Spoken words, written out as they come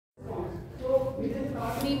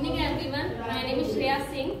Good evening everyone. My name is Shreya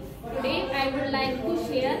Singh. Today I would like to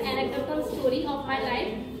share an anecdotal story of my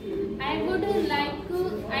life. I would like to.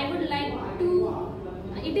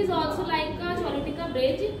 It is also like a Choluteca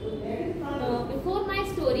bridge. Before my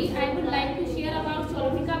story, I would like to share about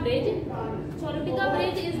Choluteca bridge. Choluteca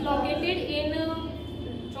bridge is located in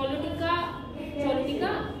Choluteca,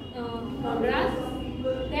 Honduras.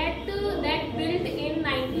 That built in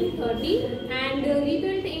 1930 and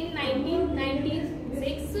rebuilt in 1996.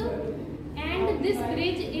 And this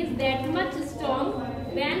bridge is that much strong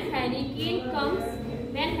when hurricane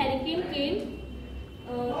came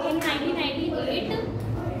in 1998.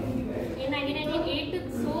 In 1998,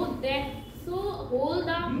 so all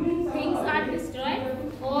the things are destroyed,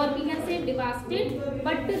 or we can say devastated.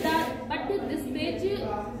 But this bridge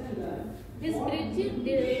is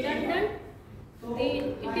redundant.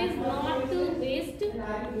 It is not waste. It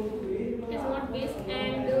is not waste,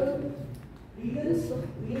 and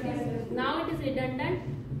now it is redundant.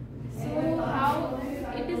 So how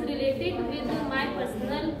it is related with my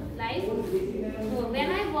personal life? When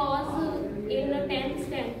I was in 10th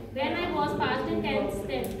standard, when I was passed in 10th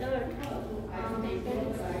standard,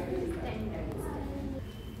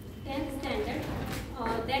 10th standard,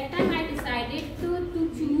 that time I decided to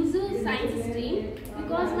choose science stream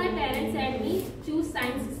because my parents said me choose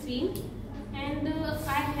science stream, and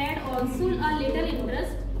I had also a little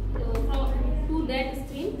interest to that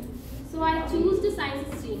stream, so I chose the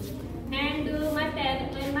science stream. And my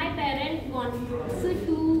parent wants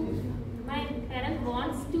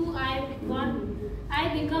to I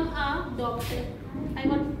become a doctor. I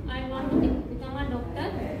want to become a doctor.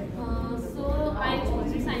 So I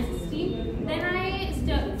chose the science stream. Then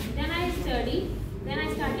I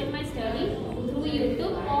started my study through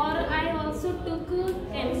YouTube, or I also took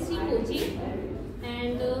chemistry coaching,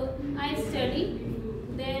 and I studied.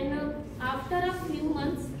 Then after a few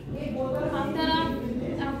months,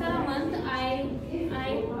 after a month, I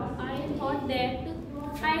thought that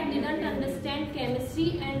I didn't understand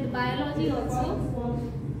chemistry and biology also.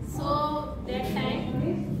 So that time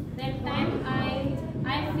I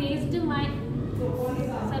faced my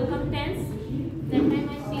circumstance.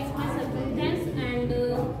 And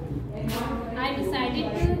I decided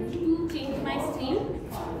to change my stream.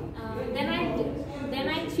 Then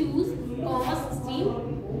I choose commerce stream,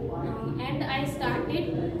 and I started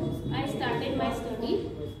my study.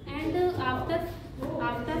 And after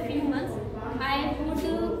few months, I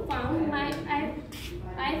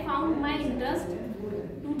found my interest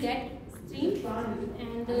to that stream,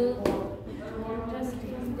 and interest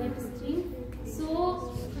in that stream. So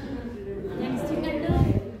next thing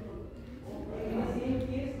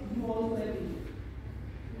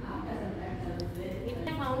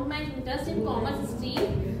I found my interest in commerce stream.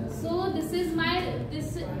 So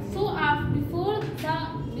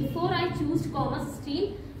before I choose commerce stream,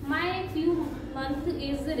 my few months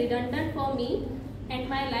is redundant for me and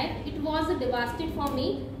my life. It was devastated for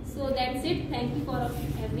me. So that's it. Thank you for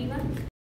everyone.